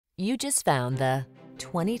You just found the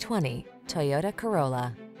 2020 Toyota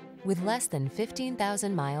Corolla. With less than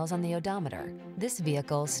 15,000 miles on the odometer, this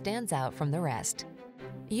vehicle stands out from the rest.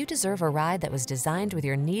 You deserve a ride that was designed with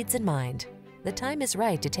your needs in mind. The time is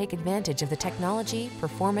right to take advantage of the technology,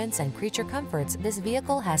 performance, and creature comforts this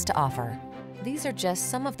vehicle has to offer. These are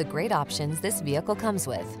just some of the great options this vehicle comes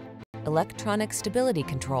with: electronic stability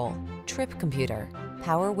control, trip computer,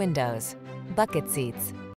 power windows, bucket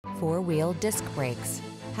seats, four-wheel disc brakes,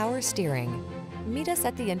 power steering. Meet us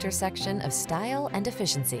at the intersection of style and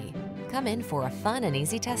efficiency. Come in for a fun and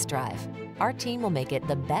easy test drive. Our team will make it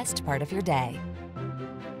the best part of your day.